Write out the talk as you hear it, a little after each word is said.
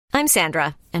I'm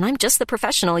Sandra, and I'm just the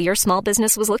professional your small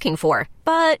business was looking for.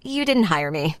 But you didn't hire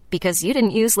me because you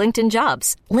didn't use LinkedIn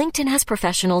Jobs. LinkedIn has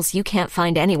professionals you can't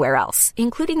find anywhere else,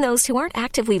 including those who aren't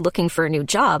actively looking for a new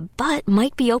job, but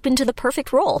might be open to the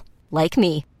perfect role, like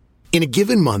me. In a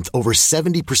given month, over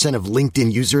 70% of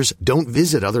LinkedIn users don't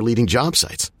visit other leading job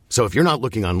sites. So if you're not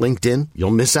looking on LinkedIn,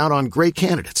 you'll miss out on great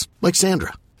candidates like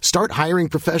Sandra. Start hiring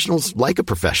professionals like a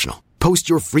professional. Post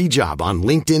your free job on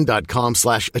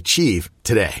linkedin.com/achieve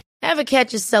today. Ever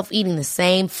catch yourself eating the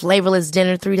same flavorless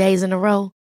dinner 3 days in a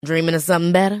row? Dreaming of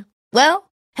something better?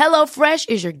 Well, HelloFresh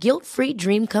is your guilt-free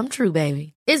dream come true,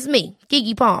 baby. It's me,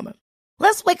 Keke Palmer.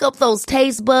 Let's wake up those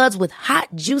taste buds with hot,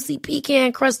 juicy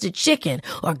pecan-crusted chicken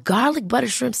or garlic butter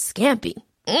shrimp scampi.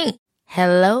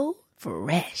 Hello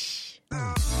Fresh.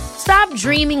 Stop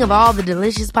dreaming of all the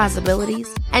delicious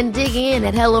possibilities and dig in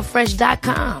at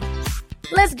HelloFresh.com.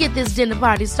 Let's get this dinner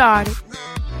party started.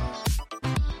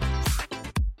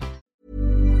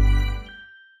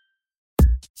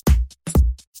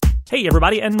 Hey,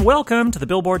 everybody, and welcome to the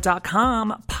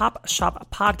Billboard.com Pop Shop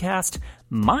Podcast.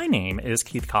 My name is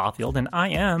Keith Caulfield, and I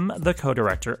am the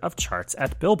co-director of charts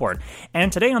at Billboard.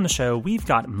 And today on the show, we've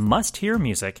got must-hear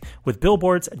music with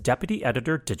Billboard's Deputy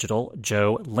Editor Digital,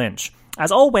 Joe Lynch. As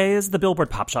always, the Billboard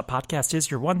Pop Shop Podcast is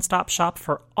your one-stop shop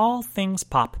for all things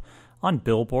pop on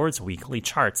Billboard's weekly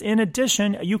charts. In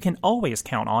addition, you can always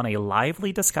count on a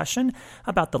lively discussion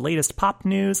about the latest pop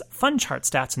news, fun chart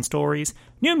stats and stories,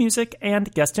 new music,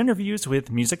 and guest interviews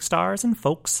with music stars and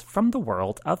folks from the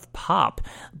world of pop.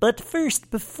 But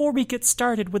first, before we get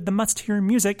started with the must-hear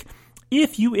music,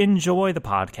 if you enjoy the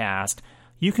podcast,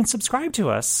 you can subscribe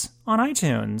to us on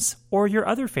iTunes or your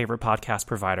other favorite podcast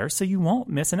provider so you won't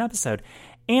miss an episode.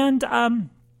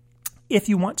 And, if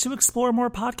you want to explore more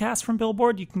podcasts from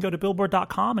Billboard, you can go to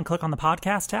Billboard.com and click on the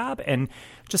podcast tab and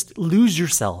just lose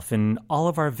yourself in all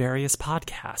of our various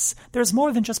podcasts. There's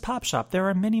more than just Pop Shop. There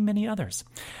are many, many others.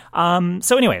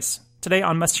 So anyways, today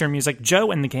on Must Hear Music,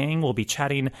 Joe and the gang will be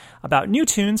chatting about new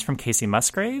tunes from Kacey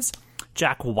Musgraves,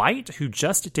 Jack White, who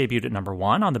just debuted at number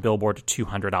 1 on the Billboard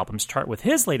 200 albums chart with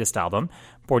his latest album,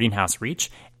 Boarding House Reach,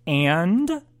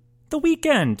 and The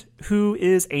Weeknd, who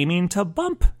is aiming to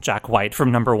bump Jack White from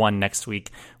number 1 next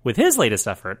week with his latest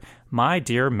effort, My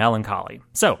Dear Melancholy.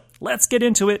 So let's get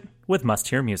into it with Must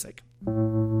Hear Music.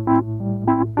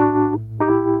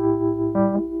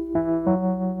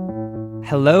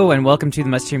 Hello and welcome to the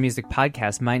Must Hear Music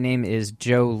Podcast. My name is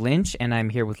Joe Lynch and I'm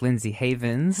here with Lindsay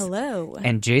Havens. Hello.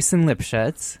 And Jason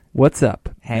Lipschutz. What's up?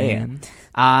 Hey. Man.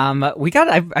 I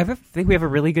think we have a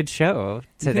really good show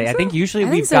today. I think usually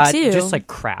we've got just like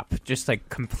crap, just like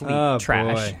complete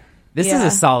trash. Boy. This is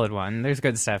a solid one. There's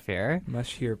good stuff here. Must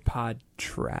hear pod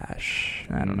trash.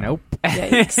 I don't know.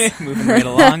 Nope. Moving right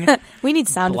along. We need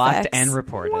sound blocked effects. and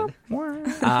reported.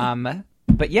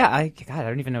 But yeah, I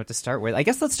don't even know what to start with. I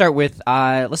guess let's start with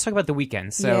let's talk about The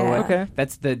Weeknd. So Okay.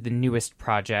 That's the newest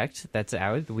project that's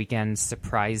out. The Weeknd's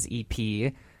surprise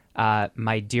EP.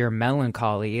 My Dear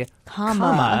Melancholy,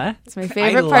 comma. It's my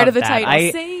favorite part of the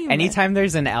title. Same. Anytime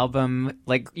there's an album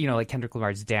like Kendrick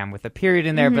Lamar's Damn with a period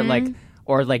in there, but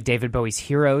or David Bowie's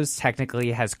Heroes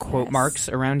technically has quote marks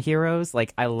around heroes.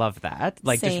 Like I love that.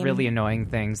 Just really annoying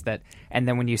things and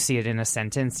then when you see it in a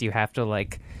sentence, you have to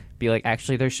be like,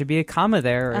 actually, there should be a comma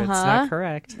there, or it's not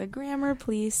correct. The grammar,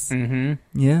 please. Mm-hmm.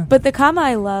 Yeah. But the comma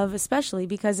I love, especially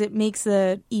because it makes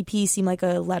the EP seem like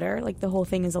a letter. Like the whole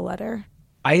thing is a letter.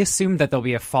 I assume that there'll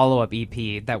be a follow-up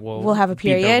EP that will have a be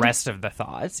period. the rest of the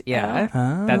thoughts. Yeah,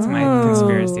 that's my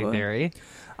conspiracy theory.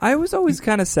 I was always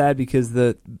kind of sad because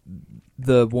the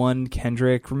one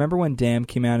Kendrick. Remember when Damn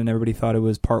came out and everybody thought it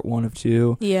was part 1 of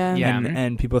 2? Yeah.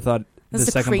 And people thought That's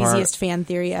the second craziest part, fan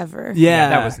theory ever. Yeah,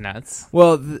 that was nuts.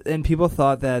 Well, and people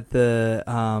thought that the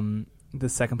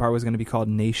second part was going to be called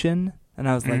Nation. And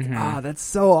I was like, that's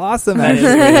so awesome. That is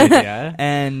a good idea.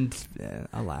 And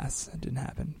alas, it didn't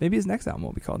happen. Maybe his next album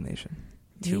will be called Nation.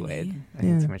 Too late. I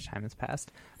think too much time has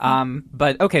passed.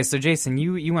 But okay, so Jason,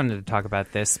 you wanted to talk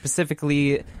about this,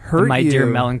 specifically the My Dear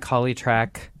Melancholy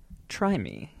track, Try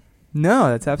Me. No,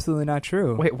 that's absolutely not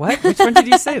true. Wait, what? Which one did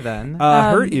you say then?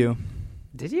 Hurt You.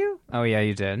 Did you? Oh, yeah,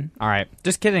 you did. All right.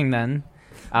 Just kidding then.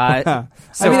 So, I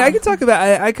mean, I could talk about,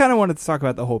 I kind of wanted to talk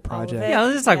about the whole project. Yeah,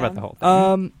 let's just talk about the whole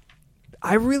thing.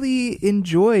 I really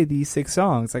enjoy these 6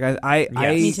 songs. Like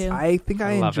Me too. I think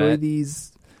I enjoy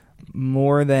these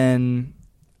more than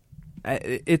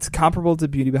it's comparable to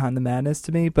Beauty Behind the Madness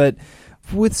to me. But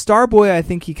with Starboy, I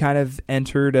think he kind of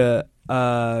entered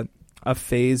a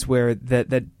phase where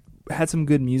that had some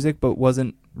good music, but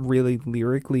wasn't really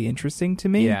lyrically interesting to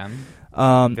me. Yeah,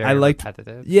 I liked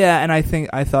repetitive. Yeah, and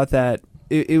I thought that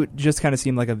it just kind of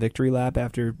seemed like a victory lap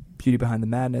after Beauty Behind the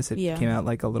Madness. It came out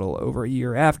like a little over a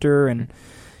year after, and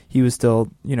he was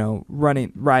still,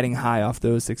 riding high off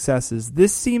those successes.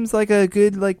 This seems like a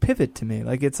good like pivot to me.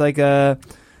 Like it's like a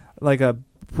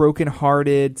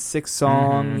broken-hearted 6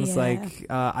 songs. Like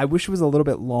I wish it was a little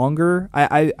bit longer.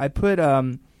 I put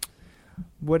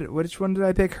which one did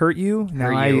I pick? Hurt You.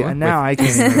 Now I can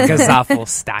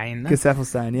Gesaffelstein.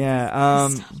 Gesaffelstein. Yeah.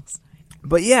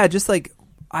 But yeah, just like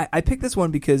I picked this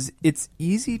one because it's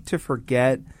easy to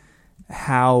forget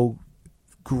how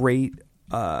great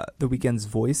The Weeknd's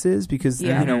voice is, because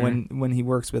when he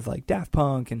works with like Daft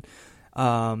Punk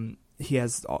and he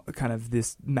has kind of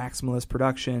this maximalist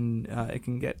production, it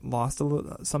can get lost a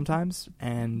little sometimes.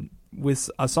 And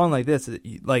with a song like this,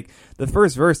 like the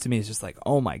first verse to me is just like,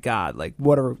 oh my god, like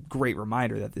what a great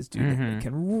reminder that this dude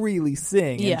can really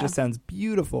sing. It just sounds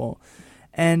beautiful.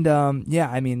 And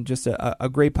I mean, just a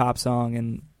great pop song.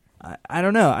 And I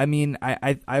don't know, I mean,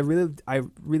 I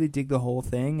really dig the whole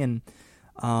thing. And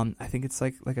I think it's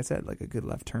like I said, like a good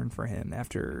left turn for him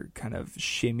after kind of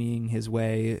shimmying his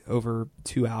way over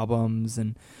 2 albums,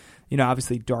 and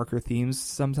obviously darker themes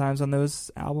sometimes on those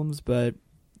albums, but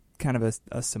kind of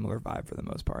a similar vibe for the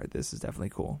most part. This is definitely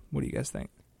cool. What do you guys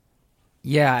think?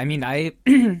 Yeah, I mean, I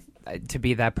to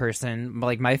be that person,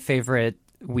 like my favorite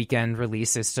Weeknd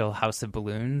release is still House of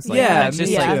Balloons. Like, that's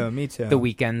just me too. The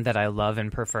Weeknd that I love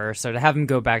and prefer. So to have him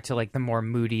go back to like the more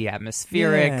moody,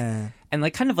 atmospheric, and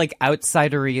like kind of like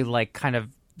outsidery, like kind of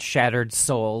shattered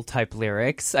soul type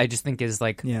lyrics, I just think is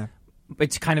like,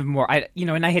 it's kind of more,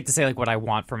 and I hate to say like what I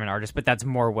want from an artist, but that's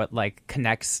more what like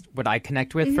connects, what I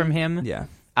connect with from him. Yeah.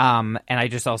 And I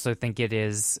just also think it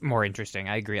is more interesting.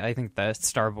 I agree. I think the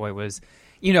Starboy was,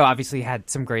 obviously had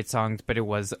some great songs, but it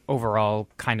was overall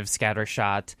kind of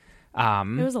scattershot.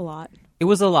 It was a lot. It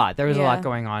was a lot. There was a lot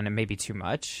going on, and maybe too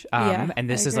much. And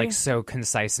this is like so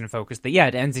concise and focused that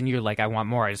it ends and you're like, I want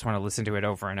more. I just want to listen to it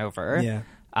over and over. Yeah.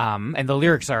 And the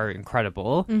lyrics are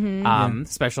incredible.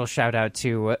 Special shout out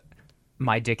to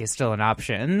 "My Dick Is Still an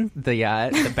Option," the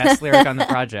best lyric on the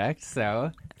project. So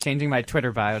changing my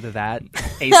Twitter bio to that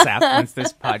ASAP once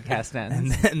this podcast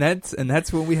ends. And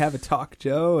that's when we have a talk,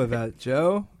 Joe, about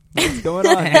Joe. What's going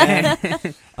on,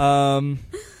 man?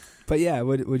 But yeah,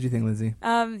 what do you think, Lindsay?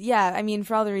 I mean,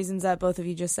 for all the reasons that both of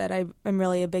you just said, I'm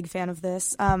really a big fan of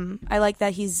this. I like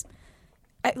that he's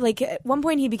like at one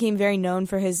point he became very known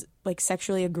for his like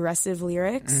sexually aggressive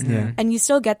lyrics, and you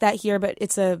still get that here, but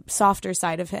it's a softer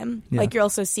side of him. Like you're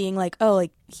also seeing like, oh,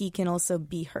 like he can also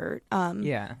be hurt,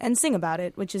 and sing about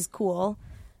it, which is cool.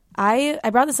 I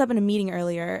brought this up in a meeting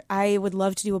earlier. I would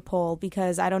love to do a poll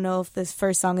because I don't know if this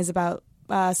first song is about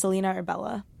Selena or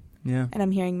Bella. Yeah, and I'm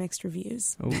hearing mixed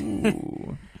reviews.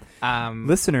 Ooh.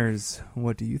 Listeners,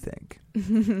 what do you think?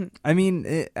 I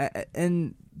mean,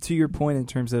 and to your point in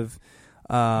terms of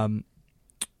the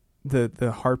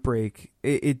heartbreak,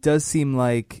 it does seem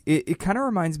like it kind of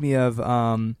reminds me of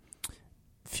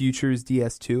Future's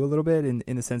DS2 a little bit,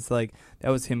 in the sense like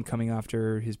that was him coming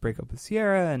after his breakup with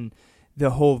Sierra, and the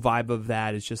whole vibe of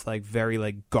that is just like very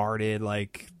like guarded,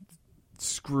 like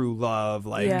screw love,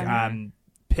 like I'm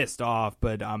pissed off,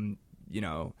 but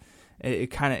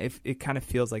it kind of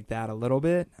feels like that a little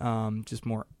bit. Just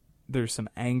more, there's some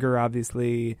anger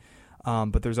obviously,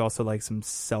 but there's also like some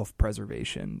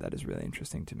self-preservation that is really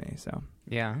interesting to me. So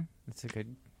yeah, that's a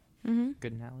good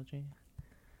analogy.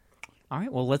 All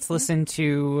right, well, let's listen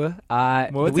to The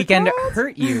Weeknd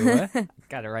Hurt You.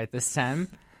 Got it right this time.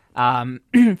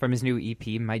 From his new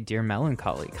EP, My Dear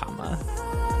Melancholy,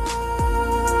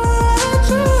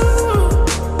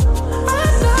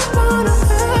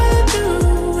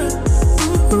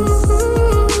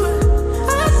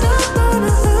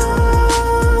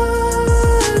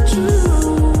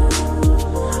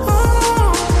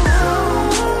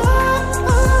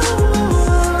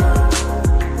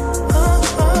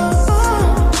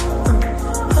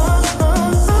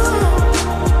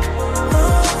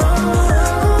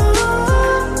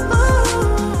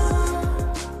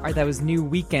 That was new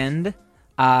Weeknd.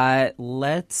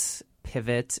 Let's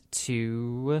pivot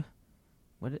to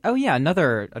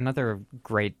another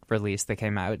great release that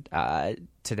came out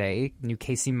today. New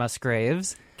Kacey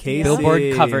Musgraves,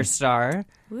 Billboard cover star.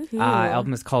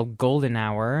 Album is called Golden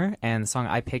Hour, and the song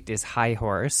I picked is High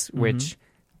Horse, which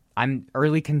I'm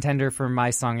early contender for my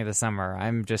song of the summer.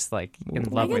 I'm just like in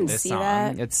love with this song.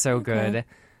 That. It's so good.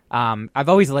 I've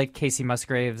always liked Kacey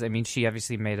Musgraves. I mean, she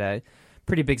obviously made a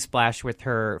pretty big splash with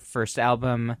her first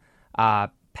album.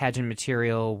 Pageant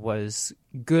Material was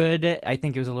good. I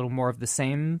think it was a little more of the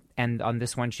same. And on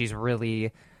this one, she's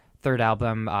really, third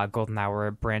album, Golden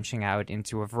Hour, branching out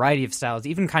into a variety of styles,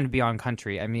 even kind of beyond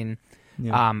country. I mean,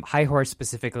 Yeah. High Horse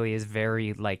specifically is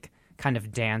very like kind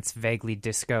of dance, vaguely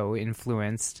disco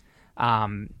influenced.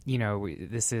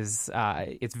 This is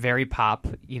it's very pop.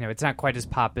 It's not quite as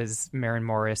pop as Maren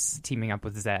Morris teaming up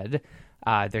with Zedd.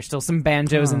 There's still some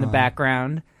banjos in the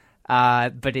background,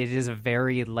 but it is a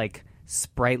very like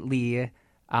sprightly,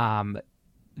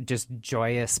 just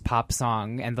joyous pop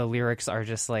song, and the lyrics are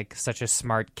just like such a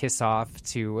smart kiss off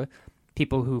to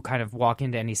people who kind of walk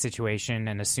into any situation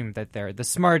and assume that they're the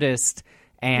smartest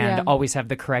and always have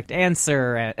the correct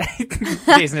answer.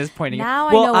 Jason is pointing. Now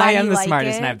I well, know why I am the like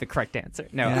smartest it. and I have the correct answer.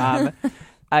 No,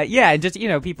 just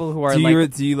people who are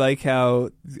Do you like how?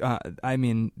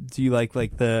 Do you like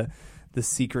the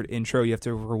secret intro? You have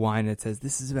to rewind. And it says,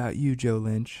 "This is about you, Joe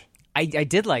Lynch." I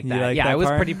did like that. Like that I was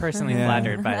pretty personally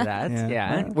flattered by that.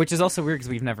 Yeah. Which is also weird because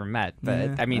we've never met.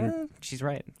 But she's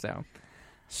right. So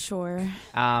Sure.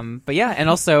 But yeah, and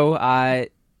also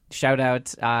shout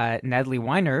out Natalie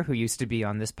Weiner, who used to be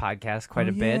on this podcast quite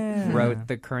a bit, wrote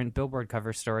the current Billboard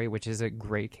cover story, which is a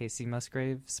great Casey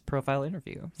Musgraves profile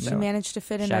interview. She managed to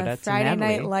fit in shout a out to Friday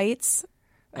Natalie. Night Lights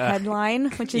headline,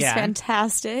 which is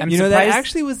fantastic. I'm that surprised-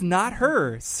 actually was not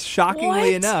her. Shockingly What?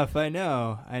 enough, I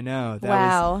know.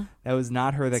 Wow. That was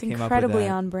not her that It's came up with incredibly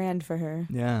that. on brand for her.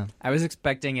 Yeah. I was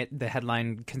expecting the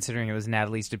headline, considering it was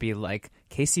Natalie's, to be like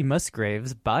Casey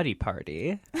Musgraves' body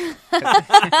party.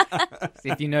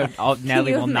 If you know,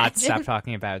 Natalie you will not imagine? stop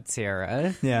talking about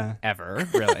Sierra. Yeah. Ever,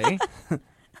 really.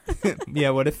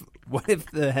 Yeah, what if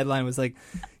the headline was like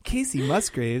Casey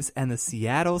Musgraves and the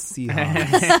Seattle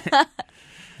Seahawks?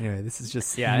 Anyway, this is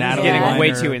just Natalie getting Weiner way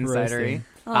too roasting. insidery.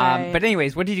 All right. But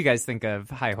anyways, what did you guys think of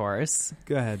High Horse?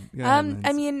 Go ahead. Linz.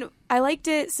 I mean, I liked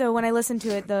it. So when I listened to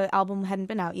it, the album hadn't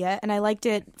been out yet, and I liked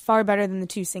it far better than the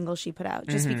 2 singles she put out,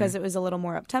 just because it was a little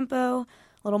more up-tempo, a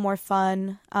little more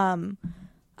fun. I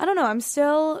don't know. I'm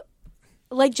still,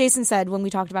 like Jason said when we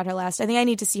talked about her last, I think I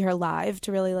need to see her live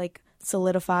to really like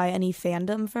solidify any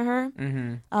fandom for her.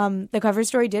 The cover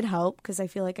story did help because I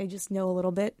feel like I just know a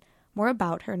little bit more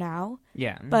about her now.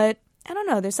 Yeah. But I don't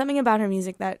know. There's something about her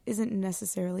music that isn't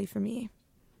necessarily for me.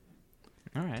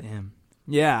 All right. Damn.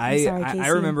 Yeah, sorry, I Casey.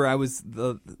 remember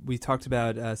we talked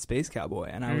about Space Cowboy,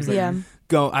 and I was like, Yeah.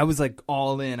 I was like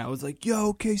all in. I was like,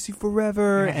 yo, Casey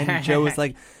forever. And Joe was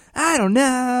like, I don't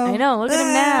know. I know, look at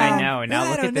him now. I know. Now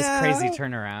look at this know. crazy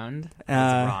turnaround.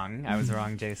 I was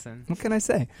wrong, Jason. What can I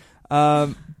say?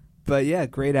 But yeah,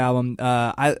 great album.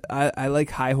 I like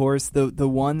High Horse. The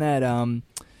one that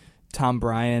Tom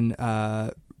Bryan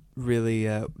really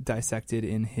dissected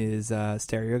in his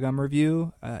Stereogum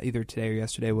review either today or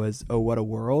yesterday was "Oh What a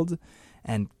World,"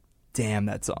 and damn,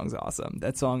 that song's awesome.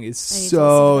 That song is I need to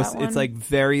so listen to that it's one. like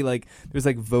very like there's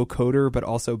like vocoder but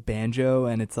also banjo,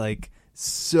 and it's like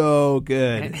so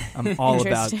good. I'm all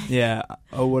about Interesting.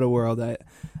 "Oh What a World."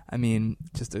 I mean,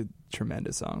 just a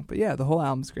tremendous song. But yeah, the whole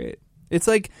album's great. It's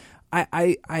like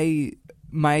my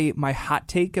hot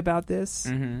take about this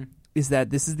is that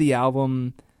this is the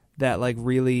album that like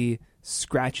really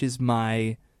scratches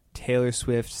my Taylor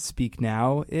Swift Speak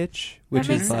Now itch, which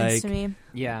that makes is sense like to me.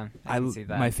 Yeah, I can see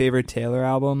that. my favorite Taylor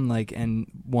album, like, and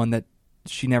one that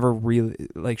she never really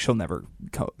like. She'll never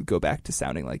go back to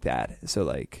sounding like that. So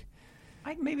like,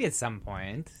 maybe at some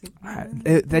point.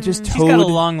 that just She's towed. got a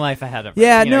long life ahead of her.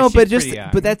 Yeah, You know, no, she's but just pretty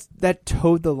young. that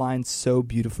towed the line so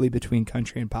beautifully between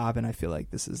country and pop, and I feel like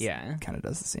this is kind of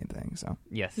does the same thing. So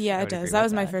Yes. Yeah, I it would agree does. That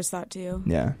with was my first thought too.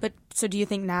 yeah, But so do you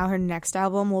think now her next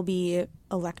album will be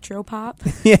electropop?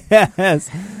 yes,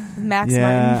 Max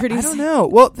Martin producing? I don't know.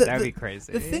 Well, That'd be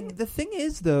crazy. The thing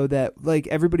is though that like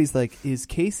everybody's like, is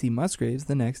Casey Musgraves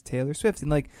the next Taylor Swift?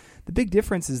 And like the big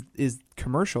difference is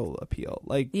commercial appeal.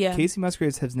 Like Casey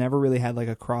Musgraves has never really had like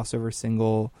a crossover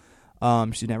single.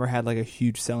 She's never had like a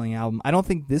huge selling album. I don't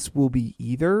think this will be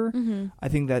either. I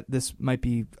think that this might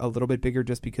be a little bit bigger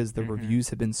just because the reviews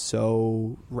have been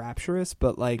so rapturous.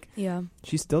 But like,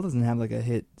 she still doesn't have like a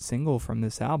hit single from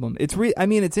this album. It's I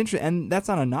mean, it's interesting, and that's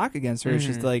not a knock against her. It's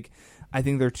just like I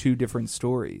think they're two different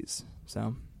stories.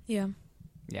 So Yeah.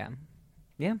 Yeah.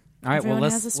 All right. Everyone well,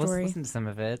 has a let's story. listen to some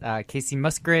of it. Casey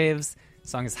Musgraves'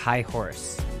 song is "High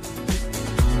Horse."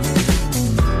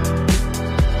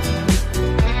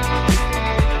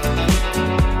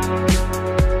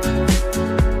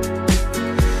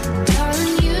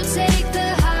 Darling, you take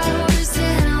the high horse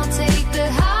and I'll take the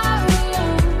high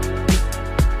road.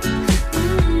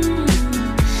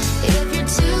 If you're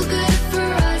too good for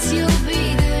us, you'll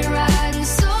be good riding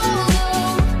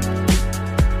solo.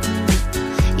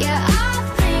 Yeah, I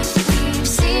think we've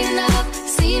seen enough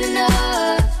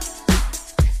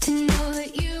to know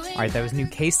that you right, that was New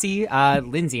Casey.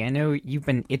 Lindsay, I know you've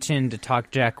been itching to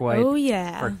talk Jack White Oh,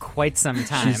 yeah. for quite some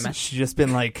time. She's just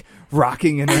been like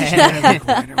rocking in her chair. Like,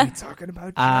 when are we talking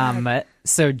about Jack?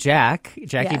 So Jackie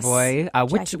Yes. Boy,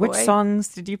 which Jackie Boy. songs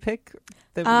did you pick?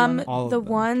 All of The them.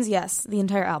 ones, yes, the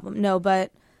entire album. No,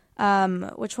 but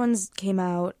which ones came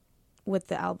out with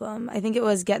the album? I think it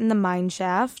was Get in the Mine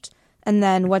Shaft and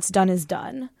then What's Done Is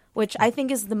Done, which I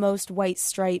think is the most White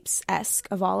Stripes-esque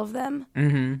of all of them.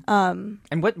 Mm-hmm.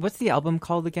 And what's the album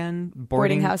called again?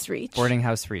 Boarding House Reach. Boarding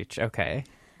House Reach. Okay.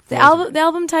 The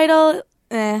album title,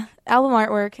 album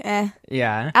artwork,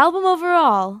 Yeah. album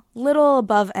overall, little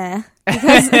above,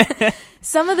 because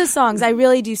some of the songs, I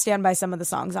really do stand by some of the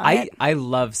songs on it. I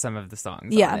love some of the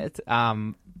songs Yeah. on it.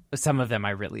 Some of them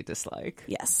I really dislike.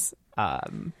 Yes.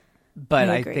 But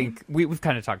I I agree. think we've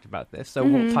kind of talked about this, so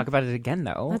we'll talk about it again,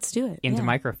 though. Let's do it, Into yeah.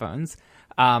 microphones.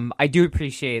 I do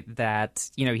appreciate that,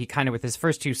 he kind of, with his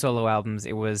first two solo albums,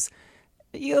 it was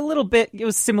a little bit, it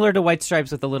was similar to White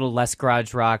Stripes with a little less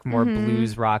garage rock, more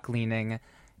blues rock leaning.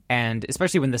 And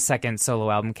especially when the second solo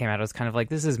album came out, I was kind of like,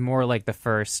 this is more like the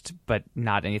first, but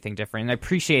not anything different. And I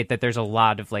appreciate that there's a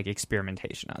lot of like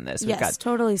experimentation on this. We've Yes, got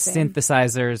totally same.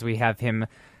 synthesizers. We have him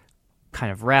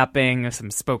kind of rapping,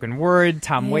 some spoken word,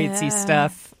 Tom Waitsy Yeah.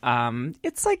 stuff.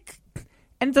 It's like,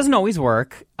 and it doesn't always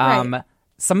work. Right.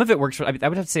 Some of it works. I would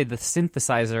have to say the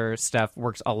synthesizer stuff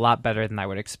works a lot better than I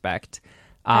would expect.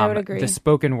 I would agree. The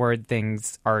spoken word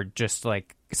things are just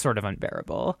like sort of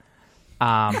unbearable.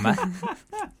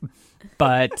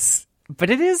 But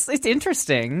it's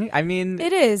interesting. I mean,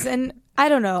 It is, and I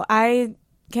don't know. I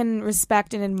can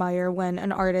respect and admire when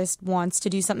an artist wants to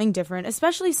do something different,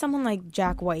 especially someone like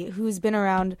Jack White, who's been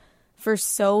around for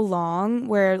so long,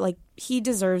 where like he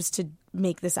deserves to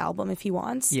make this album if he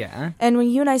wants. yeah. And when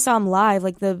you and I saw him live,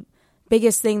 like the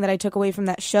biggest thing that I took away from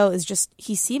that show is just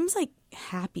he seems like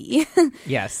happy.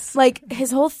 Yes. Like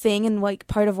his whole thing, and like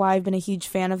part of why I've been a huge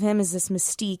fan of him is this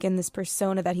mystique and this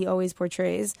persona that he always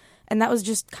portrays. And that was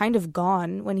just kind of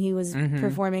gone when he was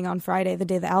performing on Friday, the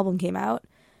day the album came out.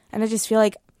 And I just feel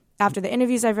like after the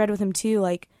interviews I've read with him too,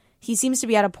 like he seems to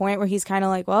be at a point where he's kind of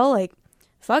like, well, like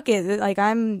fuck it, like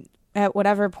I'm at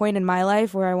whatever point in my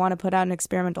life where I want to put out an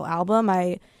experimental album.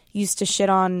 I used to shit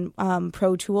on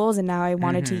Pro Tools, and now I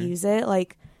wanted to use it.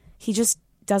 Like he just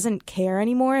doesn't care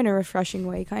anymore in a refreshing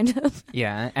way, kind of.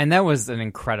 Yeah, and that was an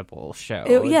incredible show.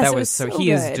 Yes, that it was so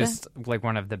he is good. just like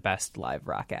one of the best live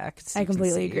rock acts. I you can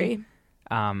completely see. agree.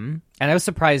 And I was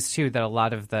surprised too that a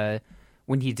lot of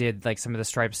when he did like some of the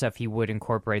Stripe stuff, he would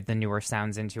incorporate the newer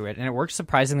sounds into it, and it worked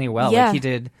surprisingly well. Yeah. Like he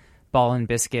did Ball and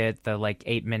Biscuit, the like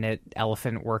 8-minute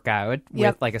elephant workout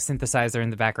Yep. with like a synthesizer in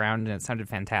the background, and it sounded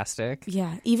fantastic.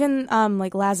 Yeah, even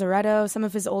like Lazaretto, some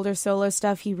of his older solo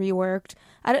stuff he reworked.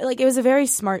 It was a very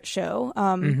smart show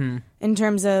in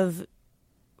terms of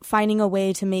finding a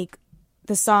way to make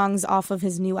the songs off of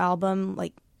his new album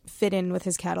like fit in with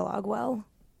his catalog well,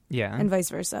 Yeah, and vice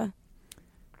versa.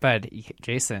 but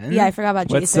Jason, Yeah, I forgot about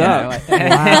What's Jason. up?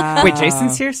 Wow. Wait,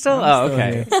 Jason's here still? I'm Oh, still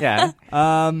okay. here. Yeah,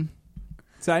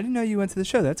 So I didn't know you went to the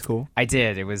show. That's cool. I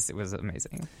did. It was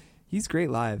amazing. He's great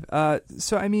live.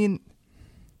 So I mean,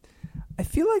 I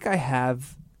feel like I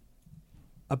have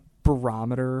a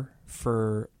barometer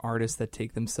for artists that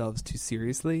take themselves too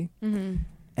seriously,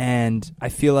 and I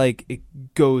feel like it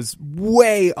goes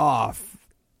way off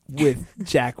with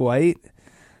Jack White.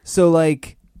 So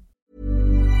like,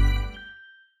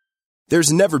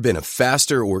 There's never been a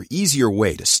faster or easier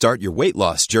way to start your weight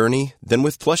loss journey than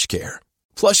with PlushCare.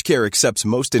 PlushCare accepts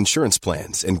most insurance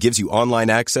plans and gives you online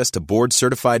access to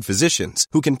board-certified physicians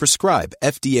who can prescribe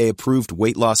FDA-approved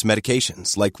weight loss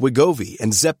medications like Wegovy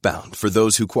and Zepbound for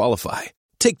those who qualify.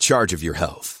 Take charge of your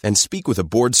health and speak with a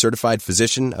board-certified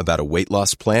physician about a weight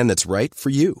loss plan that's right for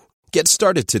you. Get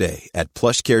started today at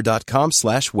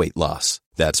plushcare.com/weight loss.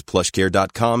 That's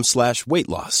plushcare.com/weight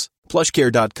loss.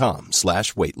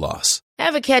 plushcare.com/weight loss.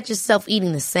 Ever catch yourself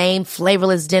eating the same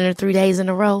flavorless dinner 3 days in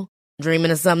a row?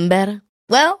 Dreaming of something better?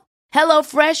 Well,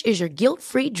 HelloFresh is your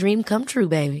guilt-free dream come true,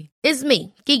 baby. It's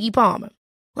me, Keke Palmer.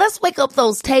 Let's wake up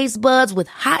those taste buds with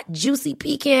hot, juicy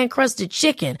pecan-crusted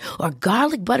chicken or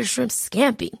garlic butter shrimp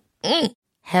scampi.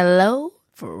 Hello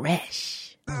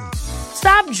Fresh.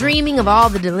 Stop dreaming of all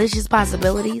the delicious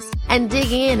possibilities and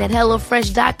dig in at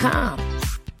HelloFresh.com.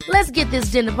 Let's get this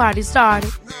dinner party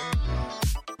started.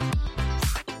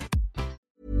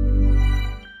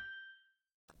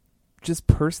 just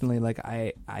personally, like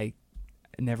I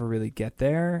never really get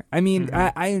there. I mean,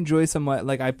 I enjoy somewhat.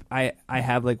 Like I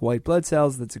have like White Blood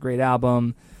Cells. That's a great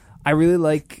album. I really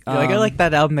like. I like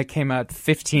that album that came out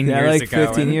 15 years ago.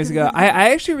 15 years ago.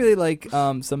 I actually really like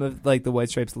some of like the White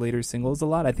Stripes' later singles a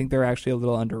lot. I think they're actually a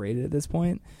little underrated at this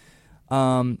point.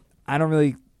 I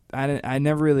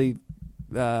never really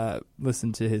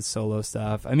listened to his solo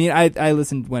stuff. I mean, I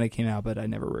listened when it came out, but I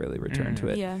never really returned to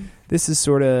it. Yeah. This is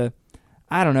sort of,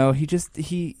 I don't know. He's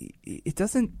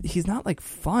not like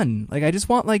fun. Like, I just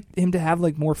want like him to have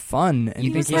like more fun. And He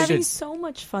think was he having should- so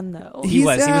much fun though. He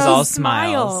was all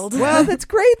smiled. smiles. Well, that's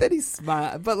great that he's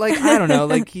smart, but like, I don't know.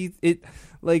 Like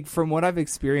like from what I've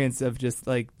experienced of just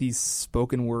like these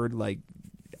spoken word like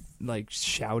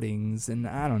shoutings, and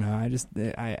I don't know.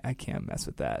 I can't mess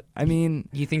with that. I mean,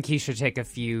 You think he should take a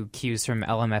few cues from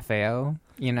LMFAO?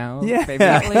 You know, Yeah. maybe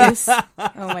At least.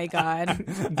 Oh my god.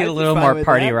 get a little fine more with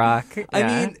party that. rock. I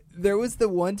Yeah. mean, there was the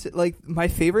one like my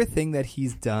favorite thing that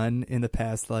he's done in the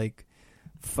past like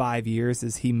 5 years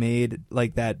is he made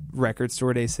like that Record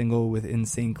Store Day single with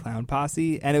Insane Clown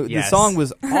Posse, and the Yes. song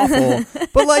was awful,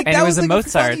 but like and that it was a like,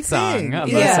 Mozart funny song, thing. a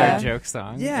Yeah. Mozart joke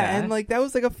song. Yeah, and like that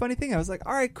was like a funny thing. I was like,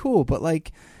 all right, cool, but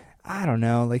like I don't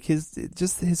know, like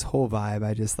his whole vibe,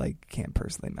 I just like can't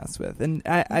personally mess with. And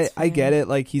I get it,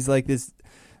 like he's like this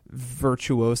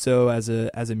virtuoso as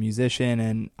a musician,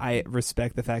 and I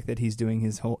respect the fact that he's doing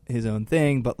his own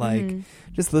thing. But like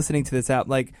just listening to this out,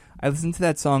 like I listened to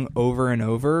that song over and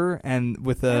over, and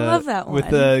with I love that with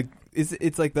one. the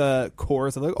it's like the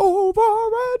chorus of like over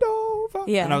and over.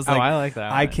 Yeah. And I was Oh, like, I like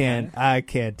that. I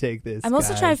can't take this. I'm also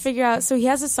guys. trying to figure out. So he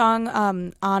has a song,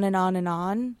 On and On and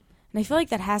On, and I feel like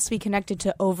that has to be connected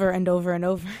to Over and Over and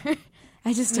Over.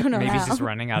 I just don't know Maybe how. he's just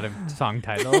running out of song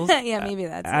titles. Yeah, maybe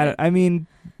that's it. I mean,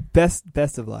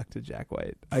 best of luck to Jack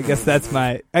White. I guess that's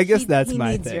my. I guess He- that's he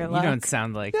my needs thing. your You luck. don't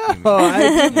sound like No, you. I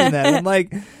didn't mean that. I'm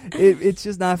like, it's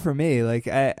just not for me. Like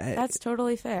I That's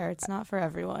totally fair. It's not for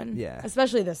everyone. Yeah.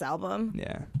 Especially this album.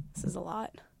 yeah. This is a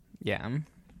lot. Yeah, and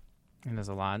there's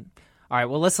a lot. All right,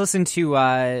 well, let's listen to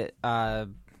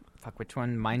fuck, which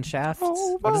one? Mineshaft.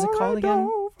 What is it called again?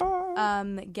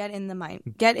 Get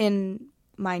in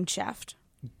Mind Shaft.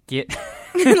 Get.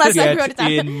 Unless I Get wrote it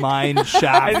down. in mine I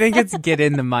shop. think it's Get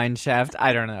in the Mineshaft.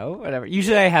 I don't know. Whatever.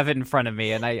 Usually I have it in front of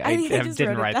me, and I think I just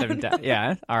didn't wrote it write them down. down.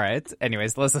 Yeah. All right.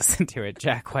 Anyways, let's listen to it.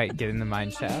 Jack White, Get in the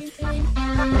Mineshaft.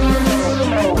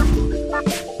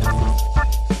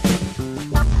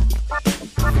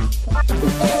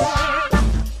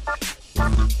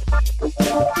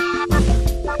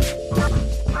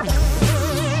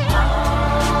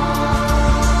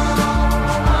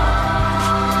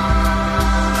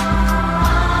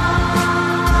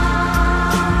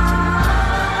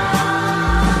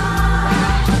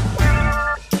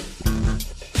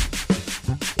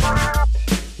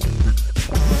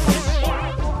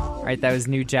 All right, that was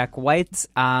new Jack White.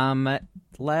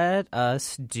 Let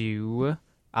us do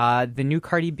the new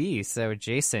Cardi B. So,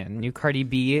 Jason, new Cardi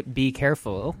B, Be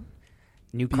Careful.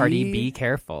 New Cardi B,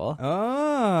 Careful.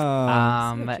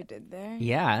 Oh. See what you did there.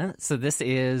 Yeah, so this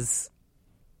is...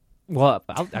 Well,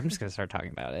 I'm just going to start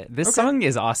talking about it. This song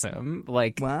is awesome.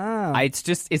 Like, Wow. it's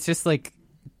just like,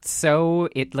 so,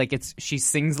 she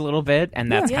sings a little bit,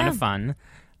 and that's kind of fun.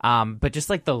 But just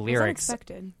like the It was lyrics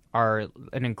unexpected. are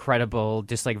an incredible,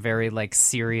 just like very like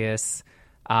serious,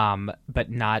 but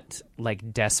not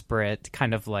like desperate,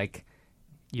 kind of like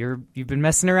you've been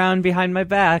messing around behind my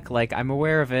back, like I'm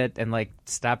aware of it, and like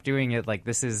stop doing it. Like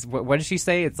this is what did she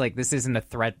say? It's like this isn't a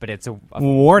threat, but it's a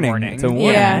warning. It's a warning.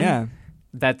 Yeah. Yeah.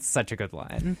 That's such a good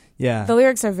line. Yeah. The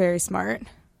lyrics are very smart.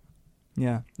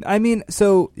 Yeah. I mean,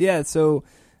 so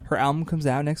her album comes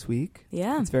out next week.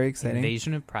 Yeah. It's very exciting.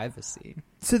 Invasion of privacy.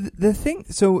 So the thing,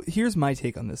 so here's my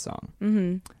take on this song.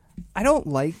 Mm-hmm. I don't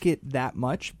like it that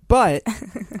much, but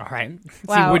All right, so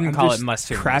Wow. you wouldn't I'm call it just must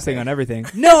crapping on everything.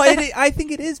 No, I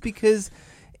think it is because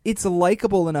it's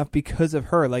likable enough because of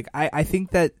her. Like I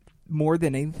think that more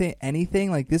than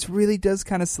anything, like this really does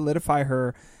kind of solidify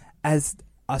her as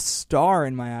a star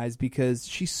in my eyes because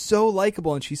she's so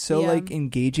likable and she's so like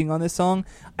engaging on this song.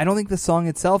 I don't think the song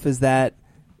itself is that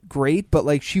great, but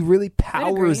like she really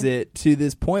powers it to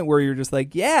this point where you're just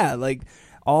like, yeah, like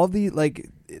all the like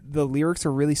the lyrics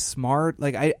are really smart.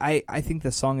 Like I think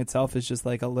the song itself is just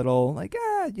like a little like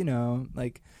you know,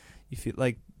 like you feel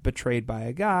like betrayed by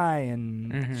a guy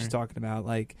and she's talking about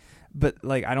like, but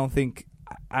like I don't think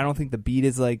the beat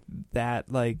is like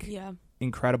that like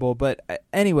incredible. But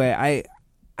anyway,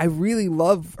 I really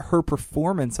love her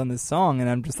performance on this song, and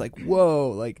I'm just like, whoa,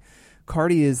 like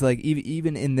Cardi is like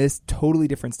even in this totally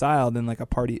different style than like a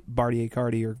Bartier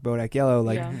Cardi or Bodak Yellow,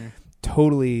 like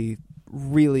totally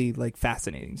really like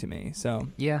fascinating to me. So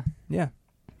Yeah.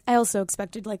 I also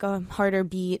expected like a harder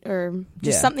beat or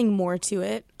just something more to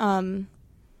it.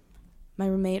 My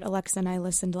roommate Alexa and I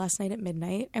listened last night at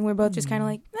midnight, and we're both just kind of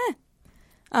like,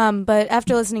 But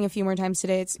after listening a few more times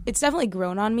today, it's definitely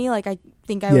grown on me. Like, I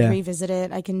think I would revisit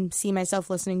it. I can see myself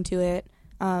listening to it.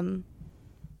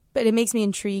 But it makes me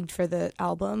intrigued for the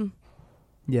album.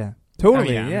 Yeah.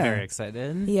 Totally, I'm very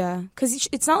excited. Yeah, because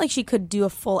it's not like she could do a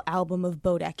full album of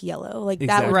Bodak Yellow. Like,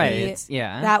 that would right. be,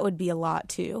 that would be a lot,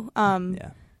 too.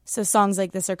 So songs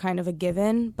like this are kind of a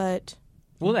given, but...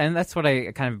 Well, and that's what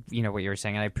I kind of, you know, what you were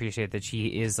saying, and I appreciate that she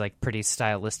is, like, pretty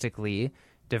stylistically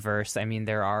diverse. I mean,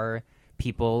 there are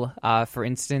people, for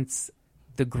instance...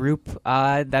 The group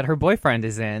that her boyfriend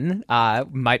is in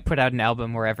might put out an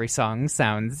album where every song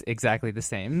sounds exactly the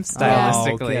same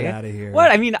stylistically. Oh, get out of here!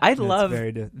 What I mean, I That's love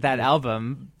very that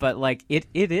album, but like it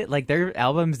like their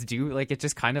albums do like it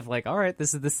just kind of like, all right,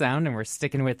 this is the sound, and we're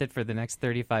sticking with it for the next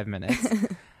 35 minutes.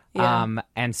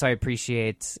 And so I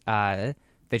appreciate that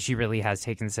she really has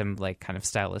taken some like kind of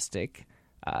stylistic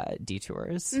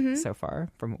detours so far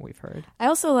from what we've heard. I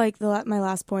also like my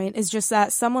last point is just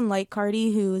that someone like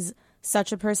Cardi, who's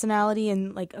such a personality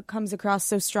and like comes across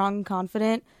so strong and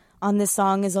confident on this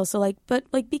song, is also like, but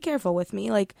like, be careful with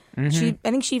me. Like I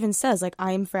think she even says like,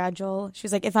 I am fragile.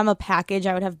 She's like, if I'm a package,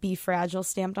 I would have be fragile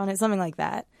stamped on it, something like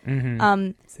that.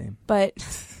 Same. But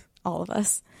all of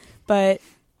us. But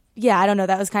yeah, I don't know.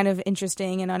 That was kind of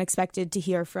interesting and unexpected to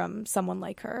hear from someone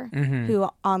like her who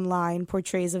online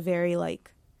portrays a very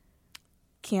like,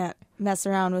 can't mess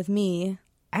around with me.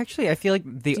 Actually, I feel like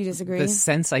Do you disagree? the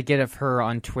sense I get of her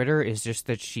on Twitter is just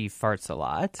that she farts a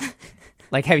lot.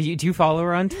 Like, do you follow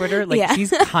her on Twitter? Like,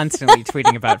 she's constantly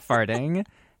tweeting about farting.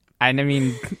 And I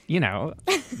mean, you know,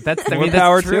 that's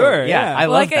power true. to her. Yeah, I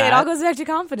love that. It all goes back to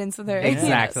confidence with her.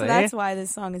 Exactly. So that's why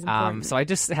this song is important. So I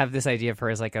just have this idea of her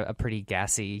as like a pretty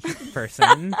gassy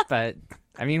person, but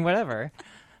I mean, whatever.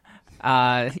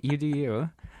 You do you.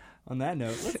 On that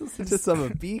note, let's listen to some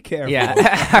of Be Careful. Yeah.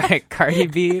 All right, Cardi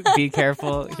B, Be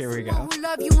Careful. Here we go. Who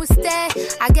love you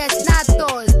instead? I guess not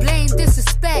those. Blame,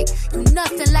 disrespect. You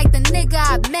nothing like the nigga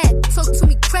I met. Talk to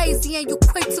me crazy and you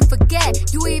quick to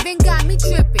forget. You even got me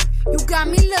tripping. You got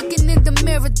me looking in the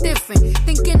mirror different.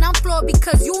 Thinking I'm flawed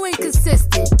because you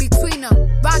inconsistent. Between a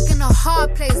rock and a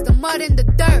hard place, the mud and the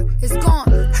dirt is gone.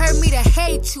 Hurt me to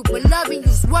hate you, but loving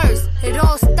you's worse. It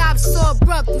all stopped so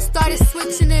abrupt. You started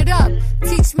switching it up.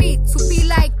 Teach me to be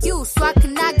like you, so I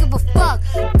cannot give a fuck.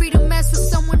 Free to mess with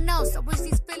someone else. I wish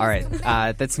these feelings. All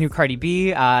right, that's new Cardi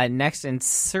B. Next,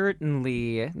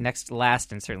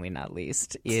 last, and certainly not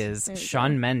least, is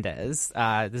Shawn Mendes.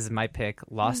 This is my pick,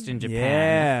 Lost in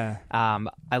Japan. Yeah.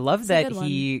 I love that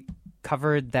he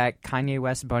covered that Kanye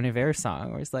West Bon Iver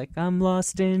song where he's like, I'm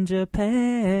lost in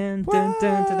Japan. Dun,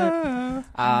 dun, dun,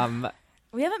 dun.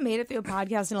 We haven't made it through a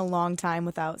podcast in a long time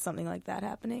without something like that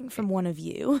happening from one of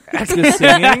you. The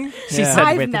singing? She said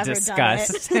I've with never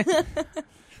disgust. done it.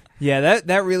 Yeah,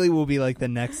 that really will be like the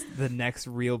next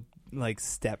real like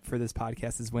step for this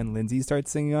podcast is when Lindsay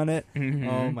starts singing on it. Mm-hmm.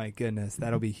 Oh my goodness,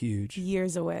 that'll be huge.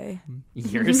 Years away.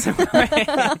 Years away.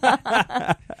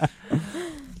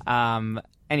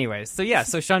 Anyways,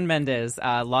 so Shawn Mendes,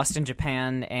 Lost in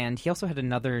Japan, and he also had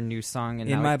another new song.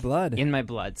 In My Blood. In My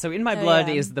Blood. So In My Blood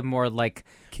yeah. is the more like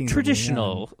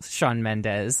traditional Shawn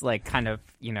Mendes, like kind of,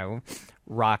 you know,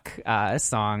 rock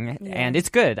song. Yeah. And it's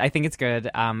good. I think it's good.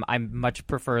 I much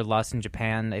prefer Lost in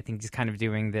Japan. I think he's kind of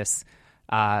doing this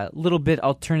little bit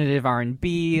alternative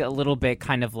R&B, a little bit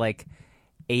kind of like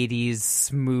 80s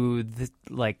smooth,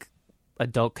 like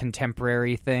adult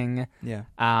contemporary thing. Yeah.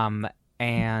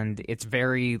 And it's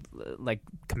very like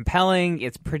compelling.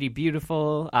 It's pretty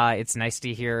beautiful. It's nice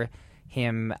to hear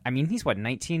him. I mean, he's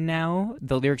 19 now.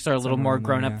 The lyrics are a little more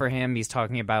grown up for him. He's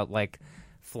talking about like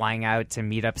flying out to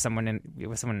meet up with someone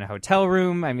in a hotel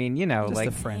room. I mean, you know, Just like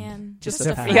a friend. Man, Just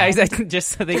a pal. yeah, exactly. Just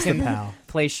so they Just a can pal.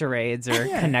 play charades or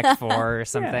Connect Four or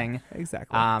something. Yeah,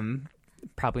 exactly.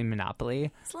 Probably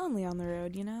Monopoly. It's lonely on the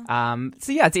road, you know?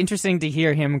 So yeah, it's interesting to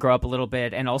hear him grow up a little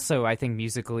bit, and also I think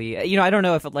musically, you know, I don't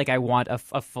know if like I want a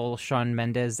full Shawn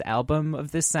Mendes album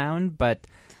of this sound, but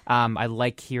I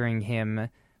like hearing him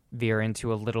veer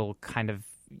into a little kind of,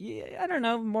 I don't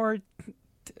know, more.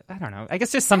 I don't know. I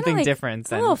guess just something like, different.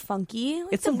 It's a little funky.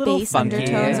 Like it's the a little bass funky.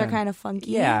 undertones Yeah. are kind of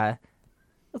funky. Yeah,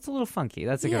 it's a little funky.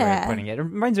 That's a good way of putting it. It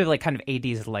reminds me of like kind of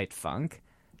 80s light funk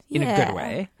in a good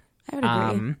way. I would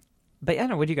agree. But I don't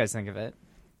know. What do you guys think of it?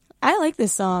 I like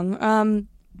this song.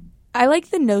 I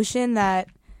like the notion that,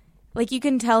 like, you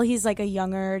can tell he's like a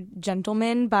younger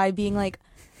gentleman by being like,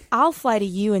 I'll fly to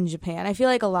you in Japan. I feel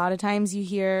like a lot of times you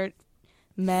hear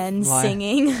men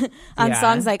singing on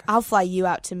songs like "I'll Fly You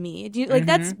Out to Me." Do you, like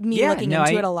that's me looking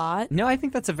into it a lot. No, I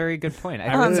think that's a very good point.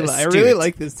 I really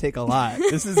like this take a lot.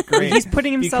 This is great. He's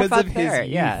putting himself because out of there.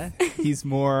 His yeah, he's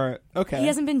more okay. He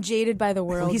hasn't been jaded by the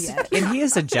world yet, and he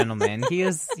is a gentleman.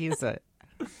 He's a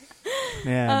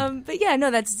man. But yeah,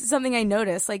 no, that's something I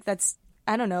noticed. Like that's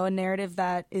I don't know, a narrative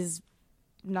that is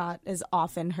not as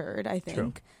often heard. I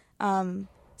think.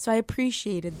 So I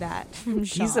appreciated that from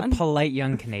Sean. He's a polite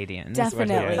young Canadian.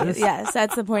 Definitely. Yes,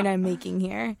 that's the point I'm making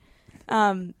here.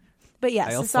 But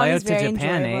yes, I'll the song fly is out to very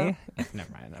Japan, enjoyable.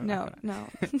 Never mind. No.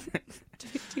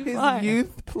 Too His far.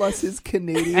 youth plus his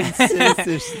Canadian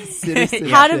citizenship.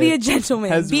 How to be a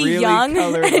gentleman. Has Be really young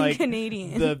colored, and like,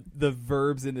 Canadian. The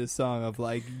verbs in this song of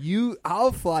like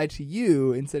I'll fly to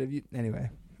you instead of you. Anyway,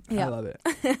 I love it.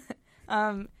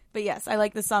 But yes, I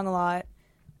like the song a lot.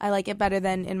 I like it better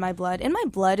than In My Blood. In My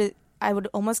Blood, I would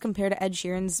almost compare to Ed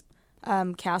Sheeran's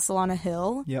Castle on a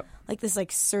Hill. Yep. Like this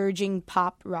like surging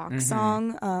pop rock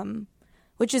song,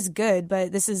 which is good,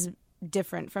 but this is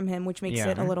different from him, which makes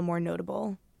it a little more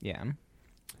notable. Yeah.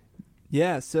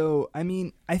 Yeah, so I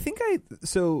mean, I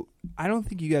don't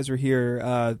think you guys were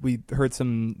here. We heard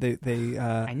some. They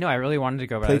I know. I really wanted to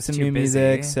go, but I played was some too new busy.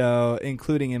 music. So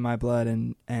including In My Blood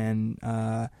and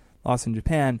Lost in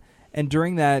Japan. And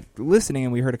during that listening,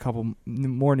 and we heard a couple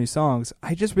more new songs,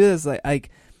 I just realized like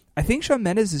I think Shawn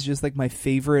Mendes is just like my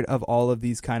favorite of all of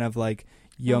these kind of like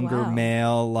younger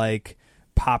male like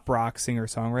pop rock singer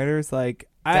songwriters. Like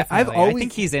I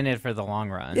think he's in it for the long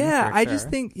run. Yeah, for I sure. just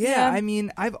think I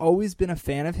mean I've always been a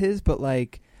fan of his, but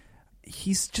like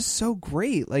he's just so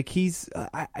great. Like he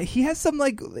has some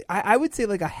like I would say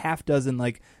like a half dozen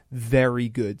like very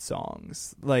good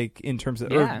songs, like in terms of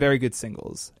or very good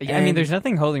singles. Yeah, I mean, There's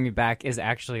Nothing Holding Me Back is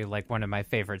actually like one of my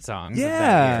favorite songs. Of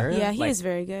that year. Yeah, he like, is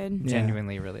very good.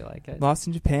 Genuinely, really like it. Lost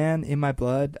in Japan, In My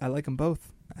Blood, I like them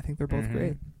both. I think they're both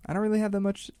great. I don't really have that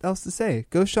much else to say.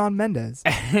 Go Shawn Mendes. I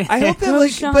hope that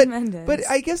like, Shawn Mendes. but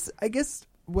I guess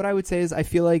what I would say is I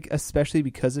feel like, especially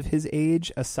because of his age,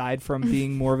 aside from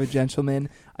being more of a gentleman,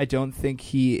 I don't think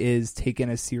he is taken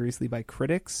as seriously by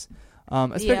critics.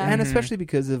 Especially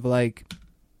because of like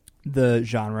the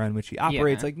genre in which he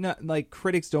operates. Like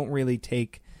critics don't really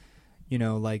take,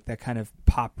 like that kind of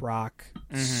pop rock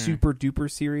super duper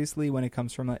seriously when it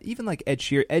comes from even like Ed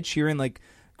Sheeran. Ed Sheeran, like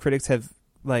critics have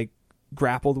like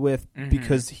grappled with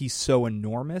because he's so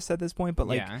enormous at this point. But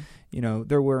like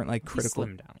there weren't like critical.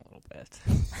 He slimmed down a little bit.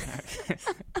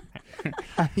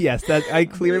 Yes, that I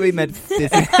clearly meant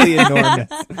physically enormous.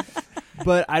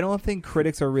 But I don't think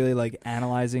critics are really like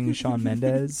analyzing Shawn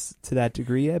Mendes to that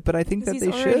degree yet. But I think that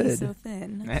they should. So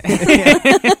thin.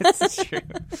 It's true.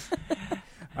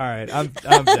 All right, I'm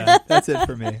done. That's it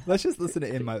for me. Let's just listen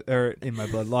to In My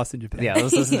Blood, Lost in Japan. Yeah,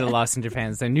 let's listen to Lost in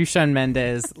Japan. So new Shawn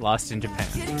Mendes, Lost in Japan.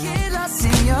 Get lost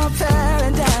in your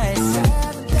paradise.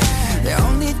 The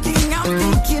only thing I'm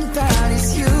thinking about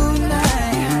is you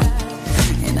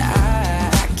and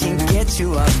I can't get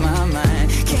you off my mind.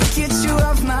 Can't get you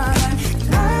off my mind.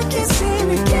 I can't seem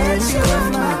to get you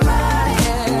off my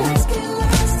mind. Let's get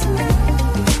lost tonight.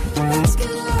 Let's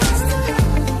get lost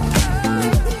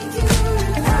tonight.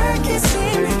 I can't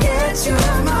seem to get you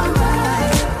off my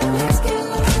mind. Let's get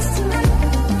lost tonight.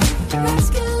 Let's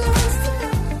get lost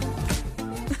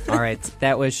tonight. All right,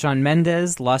 that was Shawn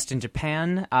Mendes, Lost in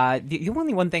Japan. The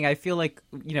only one thing I feel like,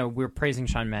 we're praising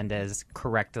Shawn Mendes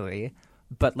correctly,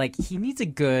 but like he needs a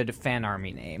good fan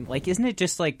army name. Like, isn't it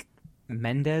just like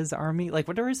Mendes Army? Like,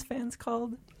 what are his fans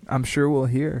called? I'm sure we'll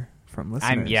hear from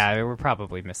listeners. We're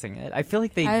probably missing it. I feel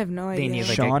like I have no idea. They need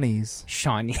like Shawnees.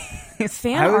 Shawnee.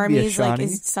 Fan I would be a armies like Shawnee.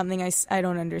 is something I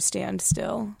don't understand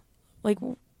still. Like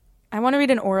I want to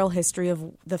read an oral history of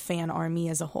the fan army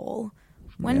as a whole.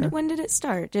 When did it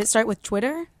start? Did it start with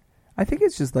Twitter? I think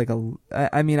it's just like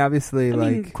I mean, obviously,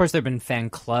 of course, there have been fan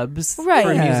clubs Right.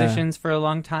 for Yeah. musicians for a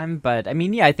long time, but I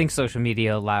mean, I think social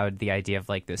media allowed the idea of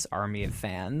like this army of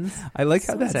fans. I like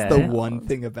how that's sad. the one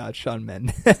thing about Shawn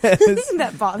Mendes.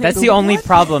 That bothers That's me. the only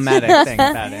problematic thing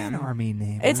about An him, army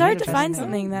name. It's hard to Just find no.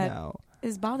 something that No.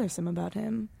 is bothersome about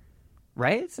him.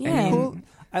 right? Yeah. I mean, Cool.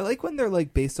 I like when they're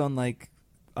like based on like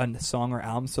a song or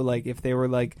album. So like if they were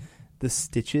like the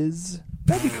Stitches,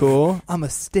 that'd be cool. I'm a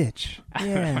Stitch.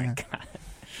 Yeah. Oh my god.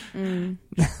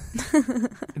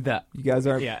 You guys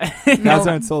aren't. Yeah. Guys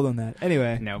aren't sold on that.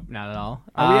 Anyway, Nope, not at all.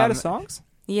 are we out of songs?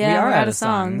 Yeah, we are we're out of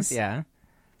songs. Yeah.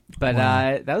 But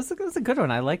Wow. that was a good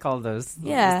one. I like all those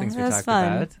Yeah, things we that was talked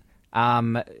fun.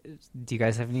 about. Do you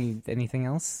guys have anything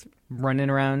else running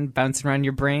around, bouncing around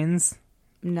your brains?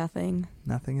 Nothing.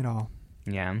 Nothing at all.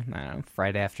 Yeah, I don't know.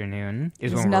 Friday afternoon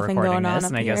is There's when we're nothing recording going on this, up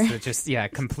and I here. guess it's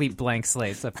just complete blank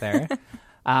slates up there.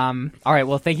 All right,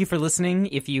 well, thank you for listening.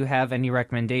 If you have any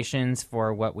recommendations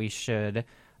for what we should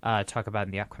talk about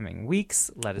in the upcoming weeks,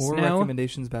 let us know. Or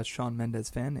recommendations about Shawn Mendes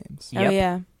fan names. Yep. Oh,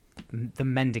 yeah. The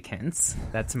Mendicants.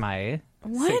 That's my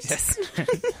What? suggestion.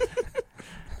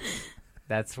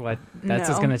 That's what's No.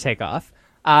 going to take off.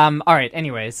 All right,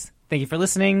 anyways, thank you for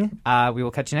listening. We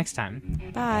will catch you next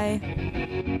time. Bye.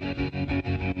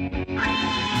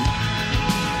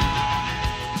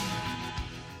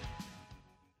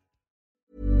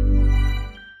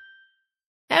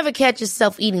 Ever catch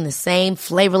yourself eating the same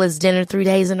flavorless dinner 3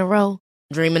 days in a row?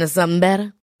 Dreaming of something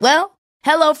better? Well,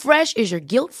 HelloFresh is your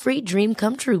guilt-free dream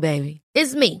come true, baby.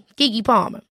 It's me, Keke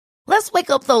Palmer. Let's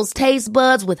wake up those taste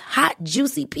buds with hot,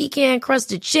 juicy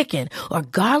pecan-crusted chicken or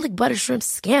garlic butter shrimp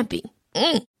scampi.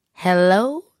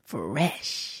 Hello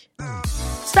Fresh.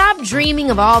 Stop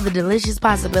dreaming of all the delicious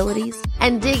possibilities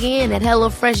and dig in at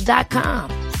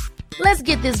HelloFresh.com. Let's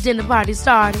get this dinner party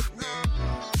started.